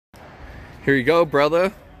Here you go,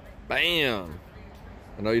 brother. Bam.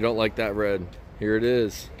 I know you don't like that red. Here it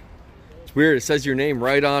is. It's weird. It says your name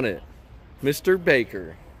right on it. Mr.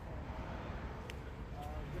 Baker.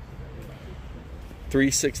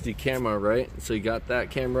 360 camera, right? So you got that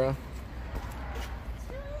camera.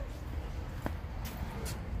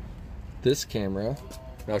 This camera.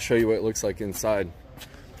 And I'll show you what it looks like inside.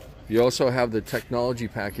 You also have the technology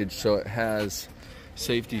package, so it has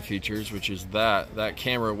safety features, which is that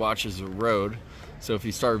camera watches the road. So if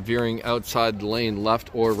you start veering outside the lane,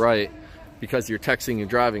 left or right, because you're texting and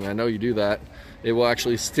driving, I know you do that, it will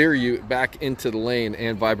actually steer you back into the lane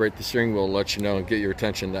and vibrate the steering wheel, let you know and get your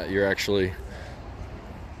attention that you're actually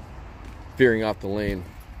veering off the lane.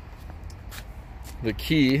 The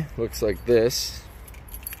key looks like this.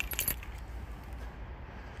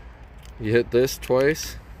 You hit this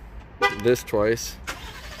twice,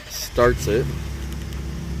 starts it.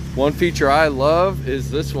 One feature I love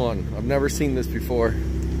is this one. I've never seen this before.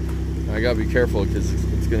 I gotta be careful because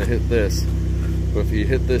it's gonna hit this. But if you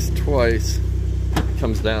hit this twice, it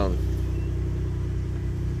comes down.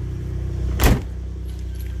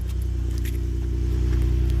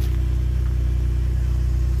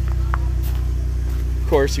 Of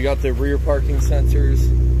course, you got the rear parking sensors,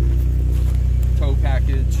 tow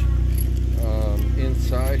package.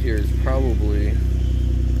 Inside here is probably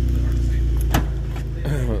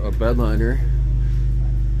a bed liner.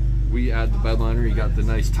 We add the bed liner. You got the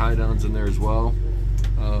nice tie downs in there as well.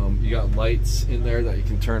 You got lights in there that you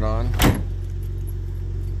can turn on.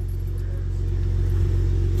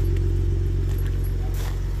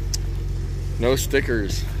 No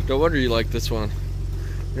stickers. No wonder you like this one.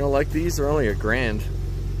 You don't like these? They're only $1,000.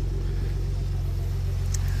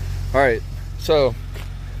 Alright, so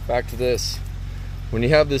back to this. When you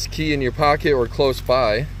have this key in your pocket or close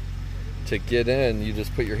by, to get in, you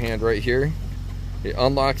just put your hand right here. It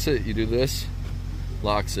unlocks it, you do this,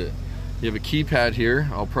 locks it. You have a keypad here.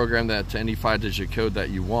 I'll program that to any 5-digit code that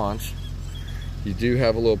you want. You do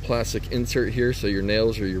have a little plastic insert here so your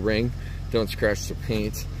nails or your ring don't scratch the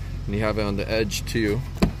paint. And you have it on the edge too.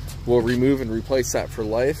 We'll remove and replace that for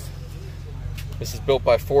life. This is built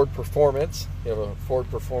by Ford Performance. You have a Ford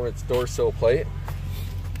Performance door sill plate.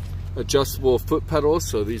 Adjustable foot pedals,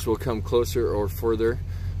 so these will come closer or further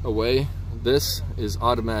away. This is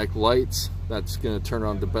automatic lights. That's going to turn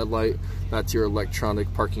on the bed light. That's your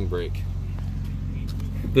electronic parking brake.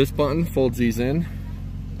 This button folds these in.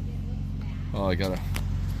 Oh, I gotta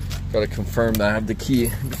confirm that I have the key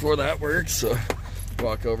before that works. So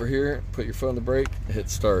walk over here, put your foot on the brake, hit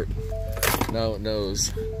start. Now it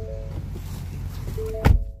knows.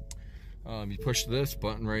 You push this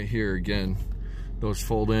button right here again. Those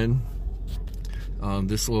fold in.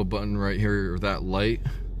 This little button right here, or that light,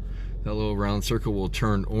 that little round circle will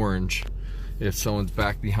turn orange if someone's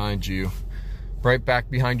back behind you. Right back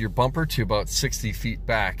behind your bumper to about 60 feet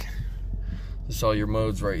back. This is all your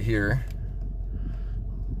modes right here,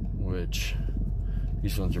 which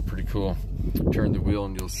these ones are pretty cool. Turn the wheel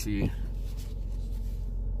and you'll see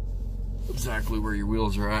exactly where your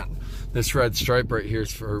wheels are at. This red stripe right here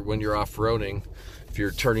is for when you're off-roading. If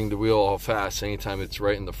you're turning the wheel all fast, anytime it's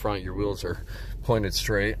right in the front, your wheels are pointed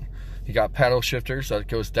straight. You got paddle shifters, that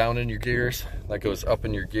goes down in your gears, that goes up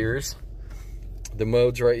in your gears. The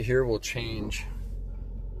modes right here will change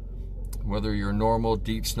whether you're normal,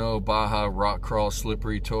 deep snow, Baja, rock crawl,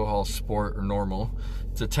 slippery, tow haul, sport, or normal.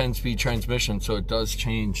 It's a 10-speed transmission, so it does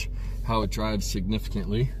change how it drives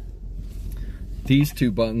significantly. These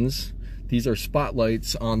two buttons, these are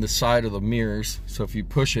spotlights on the side of the mirrors, so if you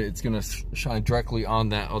push it, it's gonna shine directly on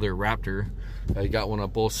that other Raptor. You got one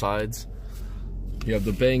on both sides. You have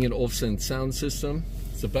the Bang & Olufsen sound system.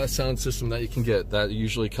 It's the best sound system that you can get. That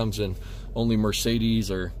usually comes in only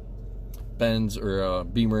Mercedes or Benz or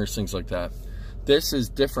Beamers, things like that. This is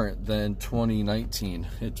different than 2019.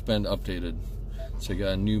 It's been updated. So you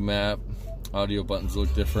got a new map. Audio buttons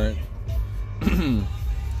look different.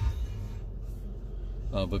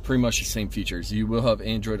 But pretty much the same features. You will have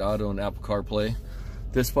Android Auto and Apple CarPlay.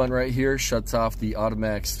 This button right here shuts off the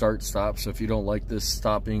automatic start-stop. So if you don't like this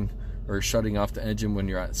stopping or shutting off the engine when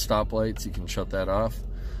you're at stoplights, you can shut that off.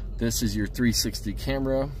 This is your 360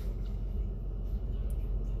 camera.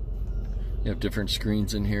 You have different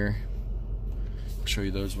screens in here. I'll show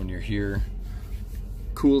you those when you're here.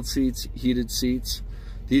 Cooled seats, heated seats.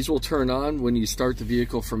 These will turn on when you start the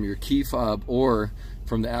vehicle from your key fob or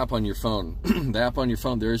from the app on your phone. The app on your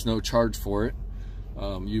phone, there is no charge for it.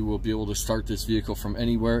 You will be able to start this vehicle from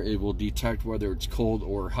anywhere. It will detect whether it's cold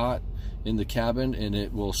or hot in the cabin, and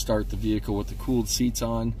it will start the vehicle with the cooled seats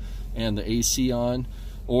on and the AC on,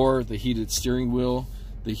 or the heated steering wheel,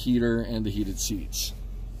 the heater, and the heated seats.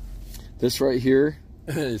 This right here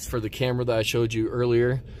is for the camera that I showed you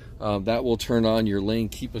earlier. That will turn on your lane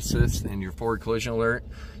keep assist and your forward collision alert.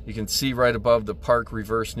 You can see right above the park,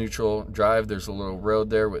 reverse, neutral, drive, there's a little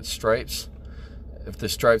road there with stripes. If the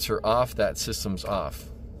stripes are off, that system's off.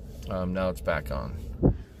 Now it's back on.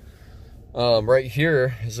 Right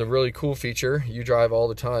here is a really cool feature you drive all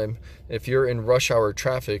the time. If you're in rush hour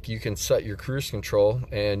traffic, you can set your cruise control,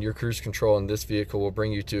 and your cruise control in this vehicle will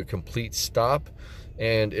bring you to a complete stop,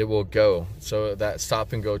 and it will go. So that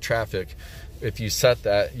stop and go traffic, if you set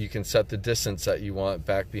that, you can set the distance that you want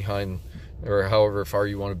back behind, or however far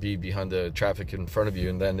you want to be behind the traffic in front of you,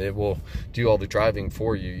 and then it will do all the driving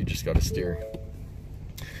for you. You just got to steer.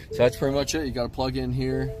 So that's pretty much it. You got to plug in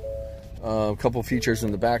here. A couple features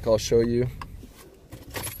in the back I'll show you.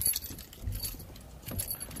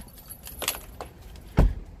 This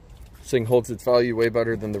thing holds its value way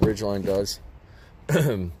better than the Ridgeline does.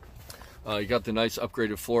 You got the nice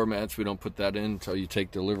upgraded floor mats. We don't put that in until you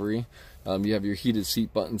take delivery. You have your heated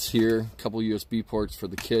seat buttons here, a couple USB ports for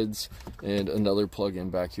the kids, and another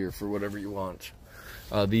plug-in back here for whatever you want.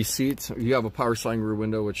 These seats, you have a power sliding rear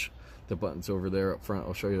window, which the button's over there up front.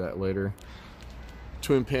 I'll show you that later.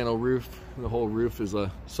 Twin panel roof. The whole roof is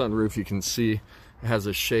a sunroof. You can see it has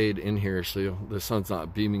a shade in here, so the sun's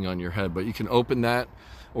not beaming on your head, but you can open that,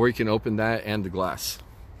 or you can open that and the glass.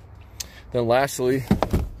 Then lastly,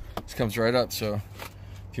 this comes right up, so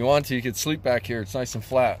if you want to, you could sleep back here. It's nice and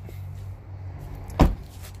flat. All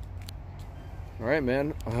right,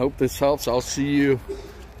 man, I hope this helps. I'll see you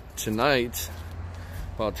tonight.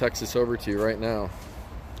 I'll text this over to you right now.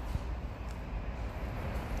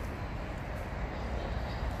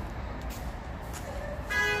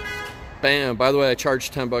 Bam. By the way, I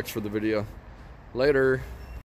charged $10 for the video. Later.